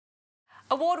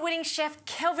Award-winning chef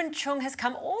Kelvin Cheung has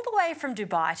come all the way from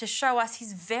Dubai to show us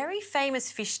his very famous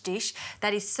fish dish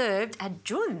that is served at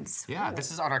Jun's. Yeah,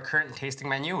 this is on our current tasting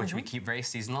menu, which we keep very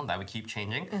seasonal, that we keep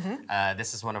changing.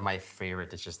 This is one of my favorite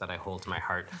dishes that I hold to my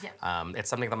heart. Yeah. It's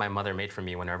something that my mother made for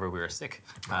me whenever we were sick.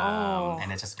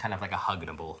 And it's just kind of like a hug in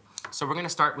a bowl. So we're gonna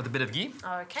start with a bit of ghee.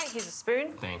 Okay, here's a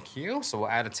spoon. Thank you. So we'll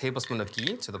add a tablespoon of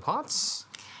ghee to the pots.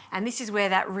 And this is where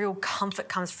that real comfort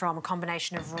comes from, a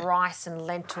combination of rice and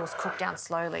lentils cooked down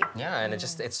slowly. Yeah, and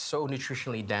it's so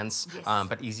nutritionally dense, Yes.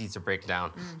 but easy to break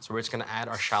down. So we're just gonna add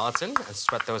our shallots in and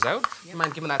sweat those out. You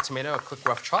mind giving that tomato a quick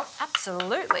rough chop?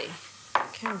 Absolutely,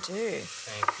 can do.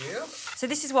 Thank you. So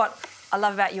this is what I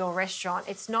love about your restaurant.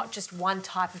 It's not just one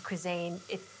type of cuisine.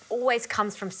 It always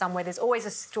comes from somewhere. There's always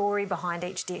a story behind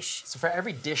each dish. So for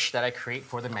every dish that I create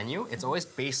for the menu, it's always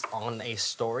based on a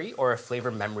story or a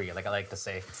flavor memory, like I like to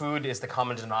say. Food is the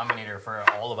common denominator for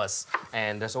all of us,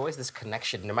 and there's always this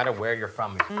connection, no matter where you're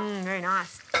from. Very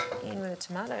nice. In with a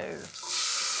tomato.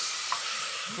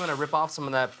 You want to rip off some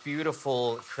of that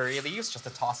beautiful curry leaves just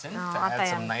to toss in to add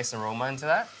some nice aroma into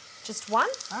that. Just one?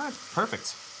 Ah,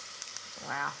 perfect.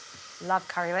 Wow, love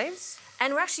curry leaves.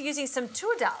 And we're actually using some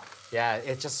tuor dal. Yeah,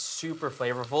 it's just super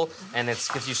flavorful, and it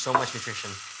gives you so much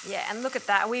nutrition. Yeah, and look at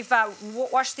that. We've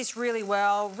washed this really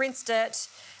well, rinsed it,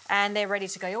 and they're ready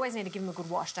to go. You always need to give them a good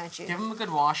wash, don't you? Give them a good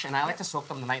wash, and I like to soak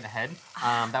them the night ahead.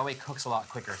 That way it cooks a lot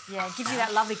quicker. Yeah, it gives you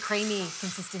that lovely creamy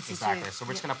consistency Exactly. too. So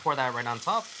we're just gonna pour that right on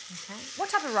top. Okay. What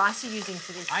type of rice are you using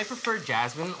for this? I prefer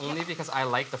jasmine only because I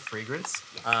like the fragrance,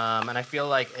 and I feel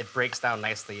like it breaks down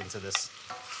nicely into this.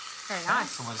 Very nice.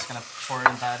 So we're just gonna pour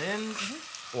that in.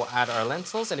 We'll add our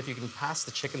lentils, and if you can pass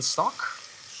the chicken stock.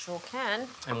 Sure can.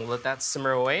 And we'll let that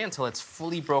simmer away until it's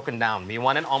fully broken down. We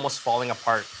want it almost falling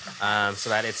apart so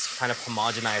that it's kind of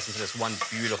homogenized into this one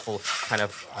beautiful kind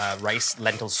of rice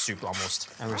lentil soup almost.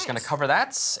 And we're just gonna cover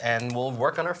that, and we'll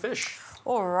work on our fish.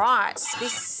 All right,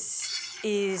 this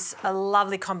is a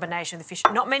lovely combination of the fish.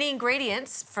 Not many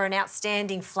ingredients for an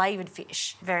outstanding flavoured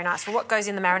fish. Very nice. Well, what goes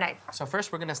in the marinade? So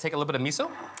first, we're gonna take a little bit of miso.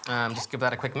 Just give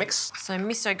that a quick mix. So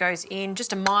miso goes in,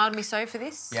 just a mild miso for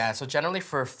this? Yeah, so generally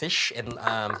for fish and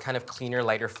kind of cleaner,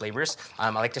 lighter flavors, I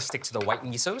like to stick to the white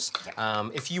misos.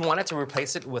 Yep. If you wanted to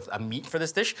replace it with a meat for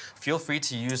this dish, feel free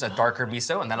to use a darker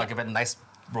miso, and that'll give it a nice,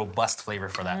 robust flavor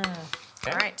for that.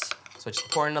 Okay? Great. So just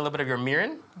pour in a little bit of your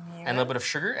mirin and a little bit of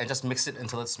sugar and just mix it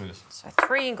until it's smooth. So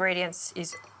 3 ingredients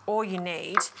is all you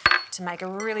need to make a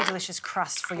really delicious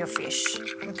crust for your fish.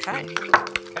 Okay.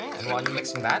 Okay, and while you're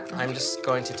mixing that, I'm just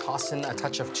going to toss in a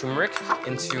touch of turmeric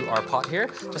into our pot here,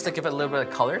 just to give it a little bit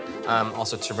of color.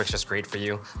 Also, turmeric's just great for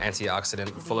you,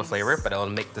 antioxidant, full of flavor, but it'll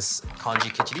make this Congee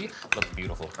Khichdi look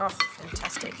beautiful. Oh,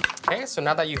 fantastic. Okay, so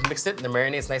now that you've mixed it, the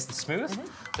marinade's nice and smooth,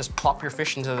 just plop your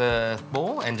fish into the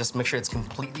bowl and just make sure it's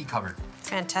completely covered.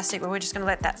 Fantastic. Well, we're just going to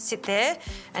let that sit there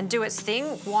and do its thing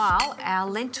while our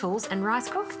lentils and rice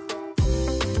cook.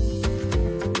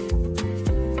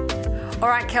 All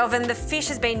right, Kelvin, the fish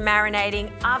has been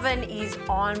marinating. Oven is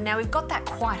on. Now, we've got that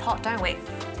quite hot, don't we?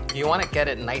 You want to get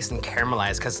it nice and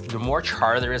caramelized because the more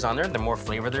char there is on there, the more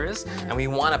flavor there is. And we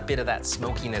want a bit of that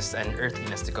smokiness and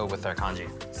earthiness to go with our congee.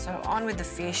 So on with the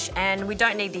fish, and we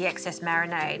don't need the excess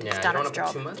marinade. Yeah, it's done you don't its want to job.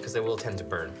 put too much because they will tend to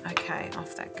burn. Okay,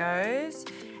 off that goes.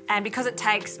 And because it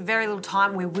takes very little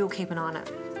time, we will keep an eye on it.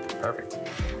 Perfect.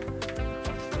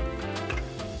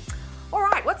 All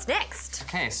right, what's next?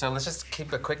 Okay, so let's just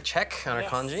keep a quick check on our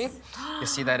congee. You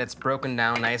see that it's broken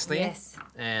down nicely. Yes.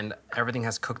 And everything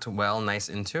has cooked well, nice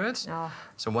into it. Oh.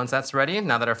 So once that's ready,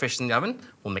 now that our fish is in the oven,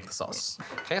 we'll make the sauce.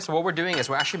 Okay, so what we're doing is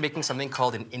we're actually making something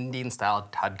called an Indian-style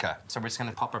tadka. So we're just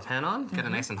gonna pop our pan on, get it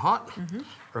nice and hot.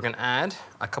 We're gonna add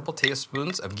a couple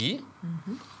tablespoons of ghee.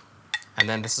 And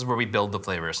then this is where we build the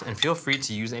flavors. And feel free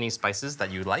to use any spices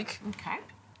that you like. Okay.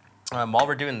 While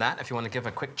we're doing that, if you want to give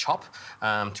a quick chop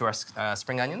to our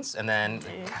spring onions and then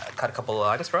cut a couple of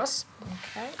onions for us.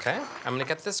 Okay. Okay, I'm gonna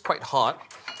get this quite hot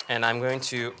and I'm going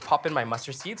to pop in my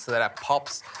mustard seeds so that it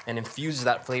pops and infuses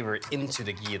that flavor into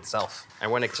the ghee itself. I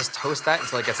want to just toast that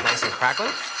until it gets nice and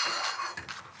crackling.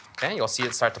 Okay, you'll see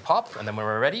it start to pop, and then when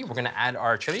we're ready, we're gonna add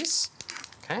our chilies.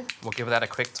 Okay, we'll give that a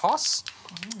quick toss.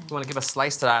 You wanna give a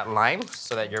slice to that lime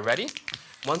so that you're ready.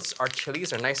 Once our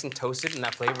chilies are nice and toasted and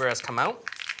that flavor has come out,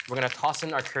 we're gonna toss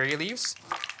in our curry leaves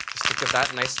just to give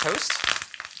that a nice toast.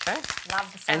 Okay?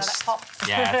 Love the sound of that pop.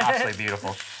 Yeah, it's absolutely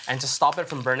beautiful. And to stop it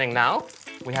from burning now,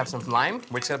 we have some lime.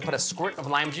 We're just gonna put a squirt of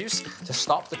lime juice to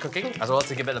stop the cooking, as well as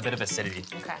to give it a bit of acidity.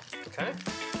 Okay. Okay?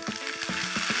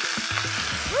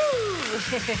 Woo!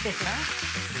 Okay.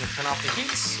 We're gonna turn off the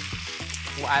heat.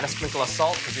 We'll add a sprinkle of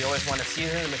salt, because we always want to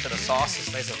season and make sure the sauce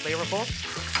is nice and flavorful.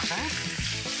 Okay?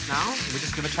 Now, we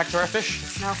just give a check to our fish.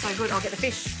 Smells so good. I'll get the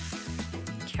fish.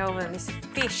 Kelvin, this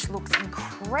fish looks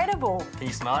incredible. Can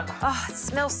you smell it? Oh, it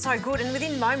smells so good. And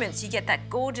within moments, you get that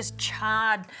gorgeous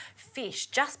charred fish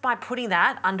just by putting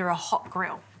that under a hot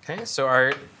grill. Okay, so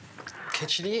our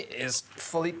khichdi is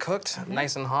fully cooked,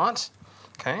 nice and hot.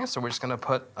 Okay, so we're just gonna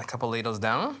put a couple ladles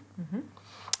down.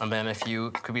 And then if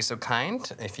you could be so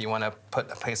kind, if you wanna put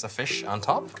a piece of fish on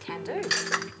top. Can do.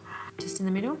 Just in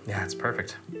the middle? Yeah, it's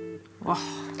perfect.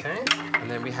 Oh. Okay, and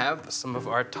then we have some of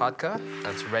our tadka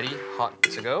that's ready, hot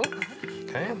to go.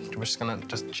 Okay, we're just gonna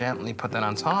gently put that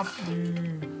on top.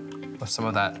 With some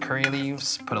of that curry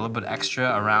leaves, put a little bit extra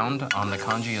around on the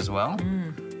congee as well.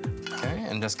 Okay,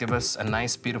 and just give us a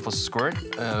nice, beautiful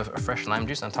squirt of fresh lime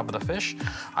juice on top of the fish.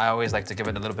 I always like to give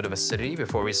it a little bit of acidity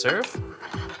before we serve.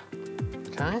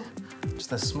 Okay,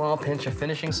 just a small pinch of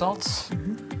finishing salts.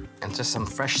 And just some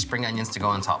fresh spring onions to go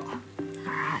on top. All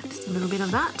right, just a little bit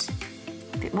of that.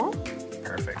 A bit more.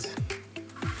 Perfect.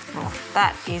 Oh,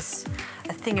 that is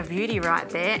a thing of beauty right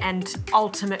there and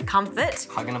ultimate comfort.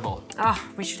 Hug in a bowl. Oh,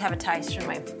 we should have a taste, shouldn't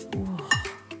we? Ooh,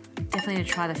 definitely need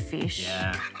to try the fish.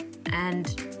 Yeah. And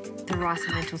the rice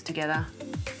and lentils together.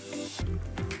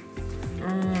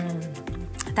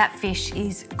 That fish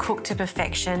is cooked to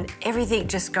perfection. Everything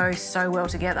just goes so well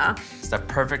together. It's the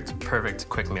perfect, perfect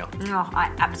quick meal. Oh,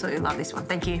 I absolutely love this one.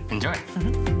 Thank you. Enjoy.